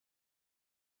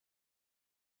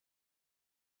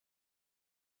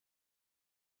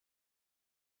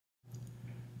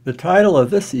The title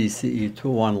of this ECE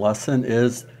 201 lesson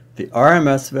is the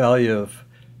RMS value of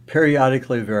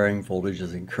periodically varying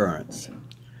voltages and currents.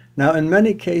 Now, in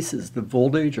many cases, the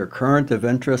voltage or current of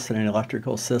interest in an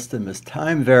electrical system is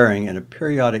time varying in a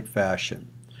periodic fashion.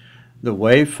 The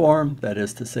waveform, that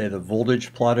is to say the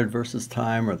voltage plotted versus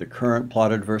time or the current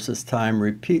plotted versus time,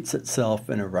 repeats itself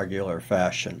in a regular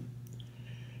fashion.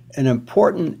 An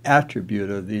important attribute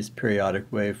of these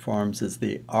periodic waveforms is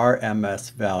the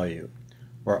RMS value,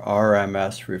 where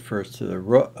RMS refers to the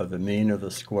root of the mean of the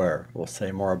square. We'll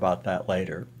say more about that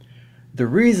later. The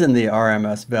reason the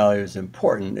RMS value is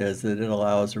important is that it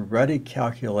allows a ready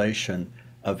calculation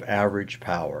of average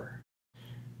power.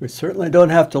 We certainly don't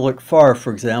have to look far.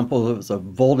 For example, if it's a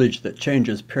voltage that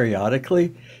changes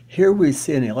periodically. Here we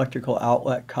see an electrical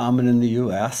outlet common in the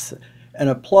US and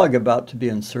a plug about to be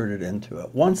inserted into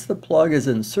it. Once the plug is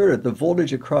inserted, the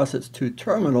voltage across its two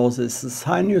terminals is a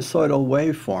sinusoidal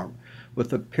waveform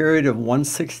with a period of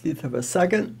 1/60th of a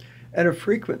second and a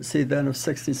frequency then of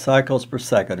 60 cycles per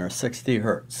second, or 60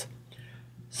 Hertz.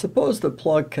 Suppose the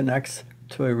plug connects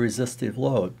to a resistive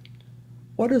load.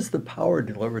 What is the power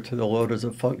delivered to the load as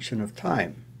a function of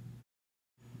time?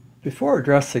 Before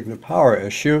addressing the power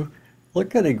issue,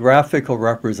 look at a graphical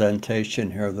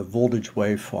representation here of the voltage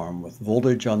waveform with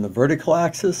voltage on the vertical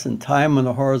axis and time on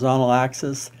the horizontal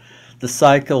axis. The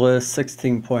cycle is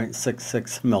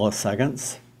 16.66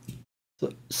 milliseconds.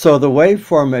 So the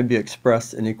waveform may be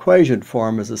expressed in equation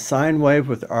form as a sine wave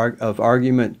of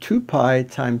argument 2 pi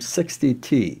times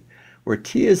 60t, where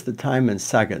t is the time in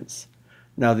seconds.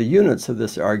 Now the units of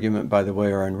this argument, by the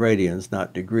way, are in radians,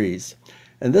 not degrees,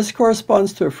 and this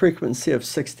corresponds to a frequency of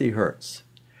 60 Hertz.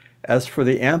 As for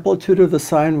the amplitude of the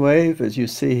sine wave, as you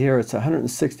see here, it's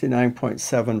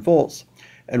 169.7 volts,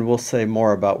 and we'll say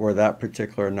more about where that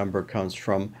particular number comes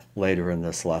from later in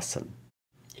this lesson.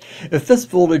 If this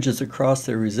voltage is across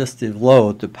a resistive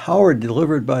load, the power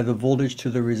delivered by the voltage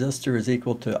to the resistor is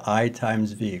equal to I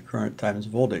times V, current times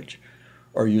voltage.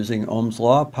 Or using Ohm's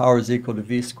law, power is equal to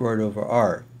V squared over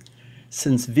R.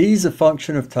 Since V is a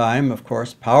function of time, of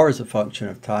course, power is a function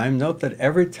of time. Note that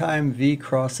every time V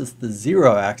crosses the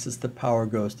zero axis, the power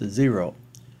goes to zero.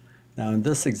 Now in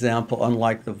this example,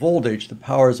 unlike the voltage, the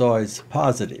power is always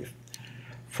positive.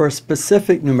 For a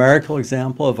specific numerical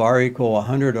example of R equal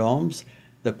 100 ohms,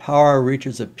 the power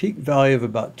reaches a peak value of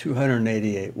about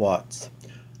 288 watts.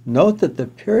 Note that the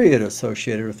period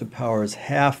associated with the power is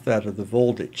half that of the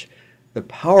voltage. The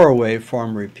power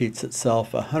waveform repeats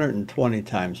itself 120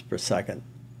 times per second.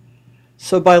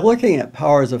 So by looking at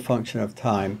power as a function of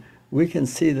time, we can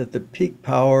see that the peak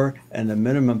power and the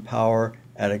minimum power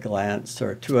at a glance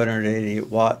are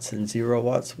 288 watts and 0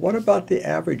 watts. What about the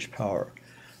average power?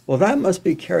 Well, that must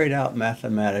be carried out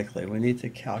mathematically. We need to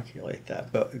calculate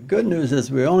that. But the good news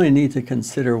is we only need to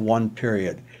consider one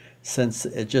period, since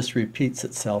it just repeats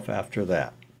itself after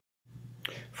that.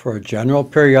 For a general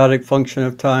periodic function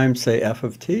of time, say f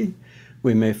of t,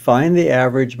 we may find the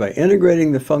average by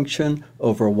integrating the function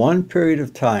over one period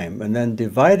of time and then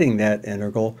dividing that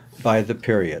integral by the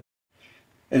period.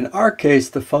 In our case,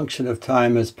 the function of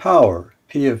time is power,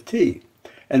 p of t.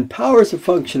 And power as a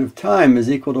function of time is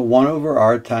equal to 1 over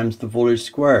r times the voltage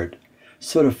squared.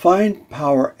 So to find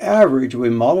power average, we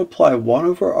multiply 1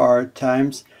 over r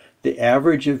times the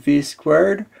average of v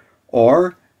squared,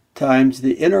 or times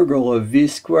the integral of v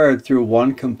squared through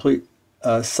one complete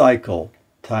cycle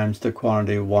times the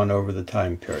quantity 1 over the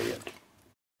time period.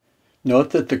 Note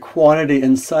that the quantity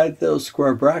inside those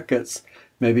square brackets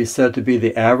may be said to be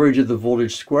the average of the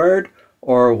voltage squared,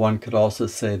 or one could also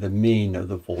say the mean of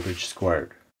the voltage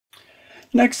squared.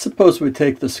 Next, suppose we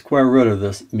take the square root of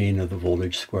this mean of the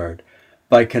voltage squared.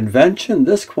 By convention,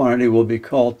 this quantity will be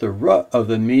called the root of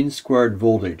the mean squared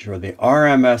voltage, or the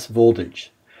RMS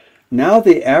voltage. Now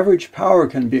the average power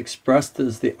can be expressed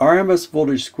as the RMS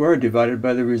voltage squared divided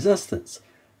by the resistance.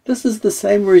 This is the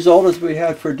same result as we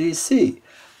had for DC.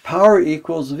 Power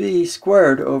equals V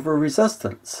squared over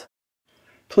resistance.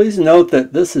 Please note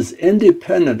that this is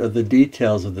independent of the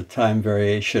details of the time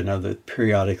variation of the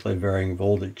periodically varying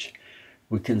voltage.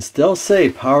 We can still say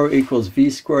power equals V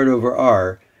squared over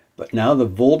R, but now the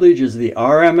voltage is the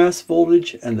RMS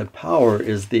voltage and the power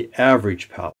is the average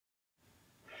power.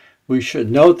 We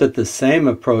should note that the same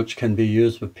approach can be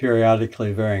used with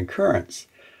periodically varying currents.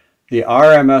 The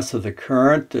RMS of the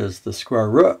current is the square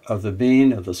root of the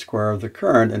mean of the square of the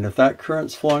current, and if that current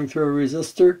is flowing through a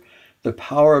resistor, the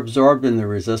power absorbed in the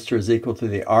resistor is equal to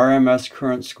the RMS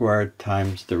current squared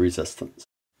times the resistance.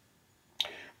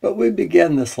 But we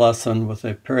begin this lesson with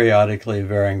a periodically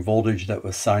varying voltage that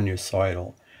was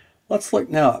sinusoidal. Let's look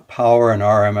now at power and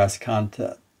RMS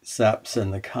concepts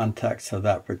in the context of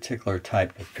that particular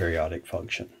type of periodic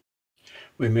function.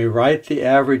 We may write the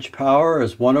average power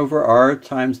as 1 over r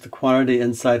times the quantity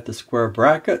inside the square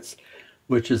brackets,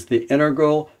 which is the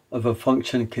integral of a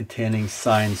function containing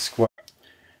sine squared.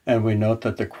 And we note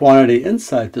that the quantity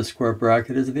inside the square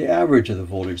bracket is the average of the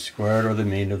voltage squared, or the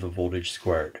mean of the voltage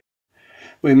squared.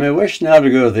 We may wish now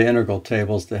to go to the integral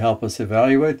tables to help us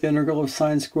evaluate the integral of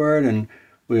sine squared, and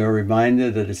we are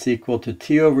reminded that it's equal to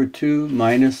t over 2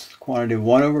 minus quantity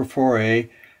 1 over 4a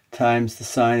times the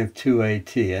sine of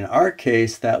 2at. In our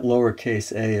case, that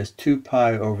lowercase a is 2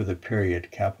 pi over the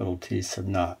period, capital T sub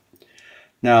naught.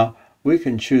 Now, we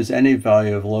can choose any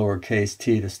value of lowercase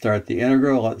t to start the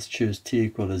integral. Let's choose t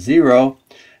equal to 0.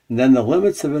 And then the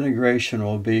limits of integration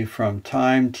will be from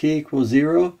time t equals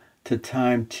 0 to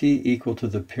time t equal to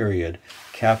the period,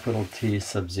 capital T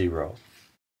sub 0.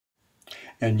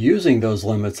 And using those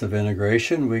limits of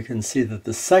integration, we can see that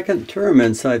the second term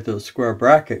inside the square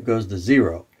bracket goes to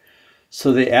 0.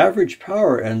 So the average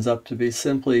power ends up to be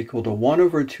simply equal to 1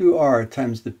 over 2r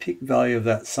times the peak value of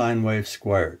that sine wave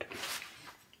squared.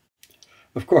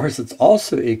 Of course, it's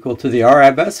also equal to the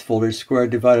RMS voltage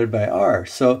squared divided by r.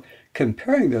 So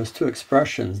comparing those two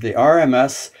expressions, the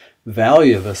RMS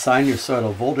value of a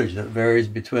sinusoidal voltage that varies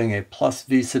between a plus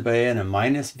V sub a and a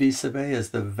minus V sub a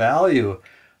is the value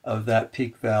of that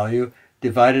peak value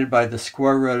divided by the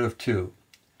square root of 2.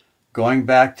 Going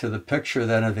back to the picture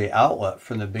then of the outlet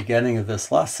from the beginning of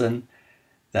this lesson,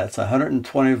 that's a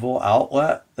 120 volt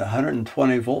outlet. The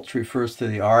 120 volts refers to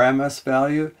the RMS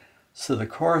value, so the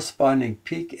corresponding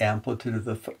peak amplitude of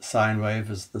the sine wave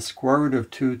is the square root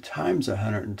of 2 times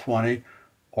 120,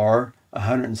 or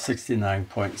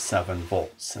 169.7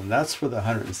 volts. And that's where the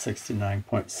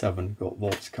 169.7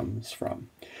 volts comes from.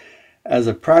 As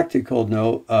a practical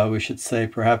note, we should say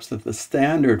perhaps that the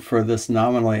standard for this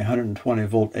nominally 120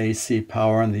 volt AC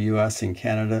power in the US and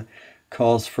Canada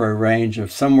calls for a range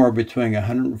of somewhere between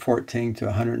 114 to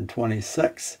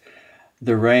 126.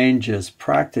 The range is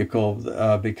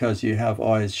practical because you have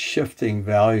always shifting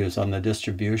values on the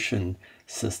distribution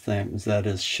systems, that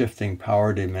is shifting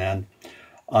power demand.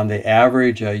 On the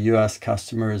average US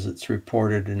customers, it's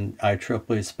reported in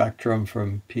IEEE spectrum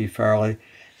from P. Farley,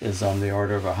 is on the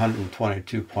order of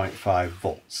 122.5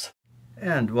 volts.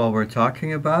 And while we're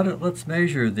talking about it, let's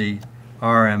measure the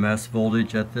RMS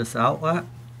voltage at this outlet.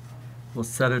 We'll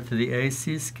set it to the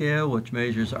AC scale, which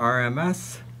measures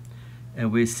RMS,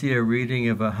 and we see a reading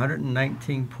of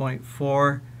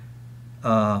 119.4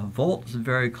 volts,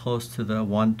 very close to the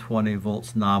 120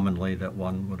 volts nominally that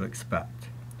one would expect.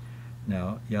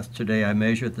 Now, yesterday I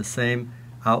measured the same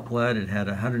outlet. It had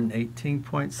 118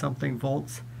 point something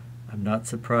volts. I'm not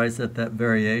surprised at that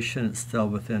variation. It's still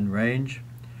within range.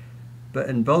 But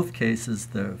in both cases,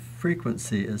 the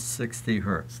frequency is 60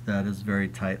 hertz. That is very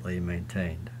tightly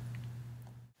maintained.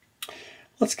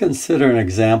 Let's consider an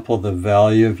example of the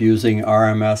value of using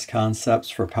RMS concepts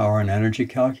for power and energy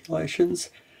calculations.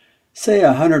 Say a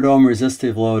 100 ohm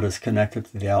resistive load is connected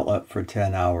to the outlet for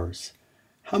 10 hours.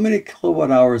 How many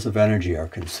kilowatt hours of energy are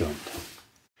consumed?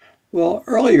 Well,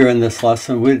 earlier in this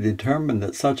lesson, we determined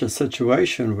that such a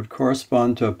situation would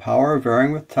correspond to a power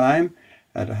varying with time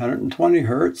at 120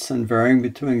 hertz and varying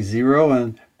between 0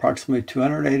 and approximately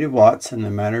 280 watts in the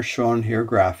manner shown here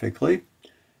graphically.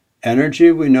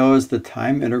 Energy we know is the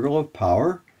time integral of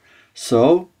power,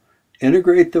 so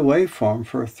integrate the waveform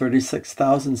for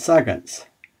 36,000 seconds.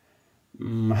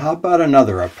 How about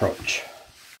another approach?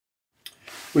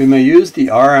 We may use the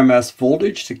RMS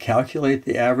voltage to calculate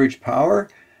the average power.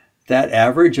 That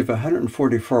average of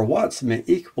 144 watts may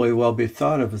equally well be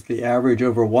thought of as the average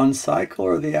over one cycle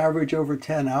or the average over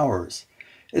 10 hours.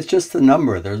 It's just a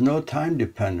number. There's no time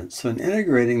dependence. So in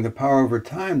integrating the power over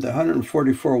time, the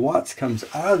 144 watts comes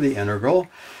out of the integral,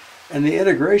 and the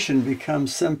integration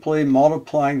becomes simply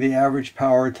multiplying the average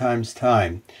power times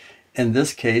time, in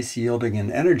this case yielding an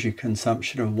energy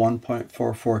consumption of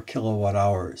 1.44 kilowatt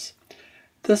hours.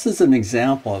 This is an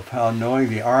example of how knowing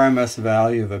the RMS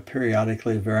value of a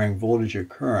periodically varying voltage or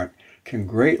current can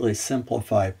greatly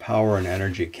simplify power and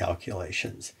energy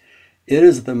calculations. It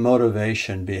is the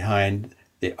motivation behind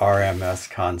the RMS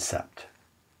concept.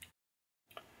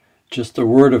 Just a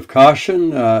word of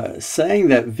caution, saying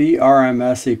that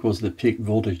VRMS equals the peak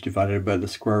voltage divided by the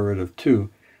square root of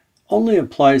 2 only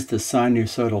applies to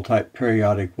sinusoidal type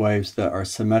periodic waves that are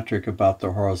symmetric about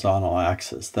the horizontal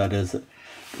axis. That is, it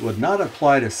would not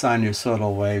apply to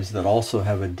sinusoidal waves that also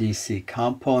have a DC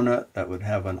component that would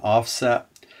have an offset.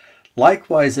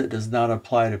 Likewise, it does not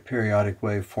apply to periodic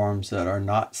waveforms that are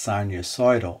not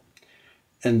sinusoidal.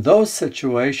 In those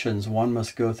situations, one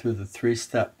must go through the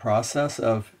three-step process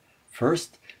of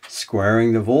first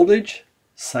squaring the voltage,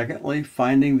 secondly,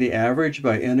 finding the average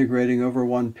by integrating over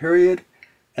one period,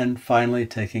 and finally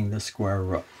taking the square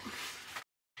root.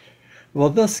 Well,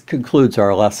 this concludes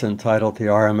our lesson titled The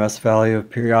RMS Value of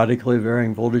Periodically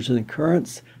Varying Voltages and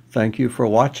Currents. Thank you for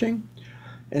watching.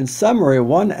 In summary,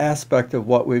 one aspect of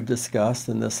what we've discussed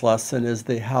in this lesson is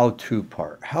the how-to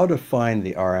part, how to find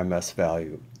the RMS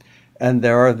value. And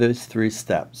there are these three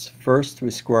steps. First,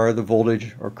 we square the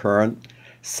voltage or current.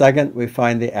 Second, we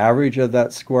find the average of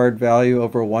that squared value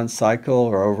over one cycle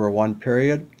or over one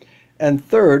period. And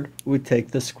third, we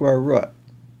take the square root,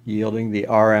 yielding the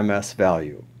RMS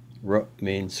value. Root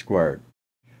means squared.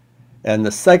 And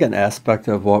the second aspect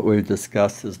of what we've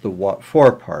discussed is the what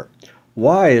for part.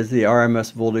 Why is the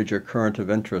RMS voltage or current of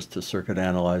interest to circuit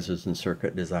analyzers and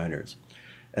circuit designers?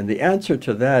 And the answer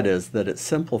to that is that it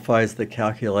simplifies the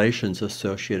calculations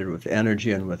associated with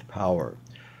energy and with power.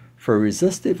 For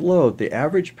resistive load, the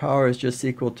average power is just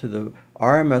equal to the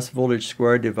RMS voltage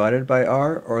squared divided by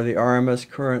R, or the RMS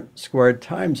current squared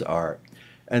times R.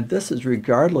 And this is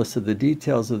regardless of the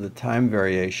details of the time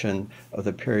variation of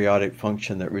the periodic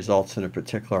function that results in a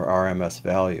particular RMS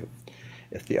value.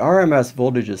 If the RMS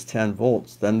voltage is 10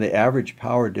 volts, then the average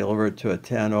power delivered to a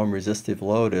 10 ohm resistive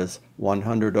load is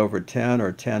 100 over 10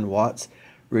 or 10 watts,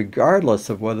 regardless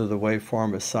of whether the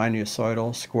waveform is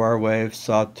sinusoidal, square wave,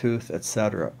 sawtooth,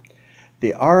 etc.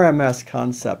 The RMS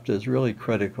concept is really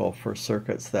critical for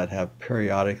circuits that have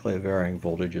periodically varying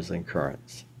voltages and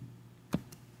currents.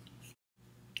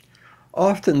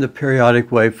 Often the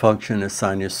periodic wave function is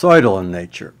sinusoidal in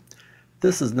nature.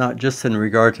 This is not just in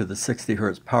regard to the 60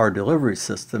 Hz power delivery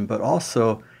system, but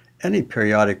also any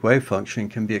periodic wave function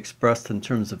can be expressed in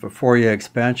terms of a Fourier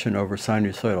expansion over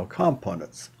sinusoidal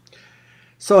components.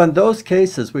 So in those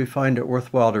cases, we find it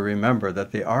worthwhile to remember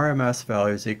that the RMS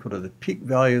value is equal to the peak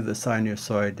value of the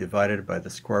sinusoid divided by the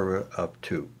square root of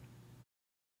 2.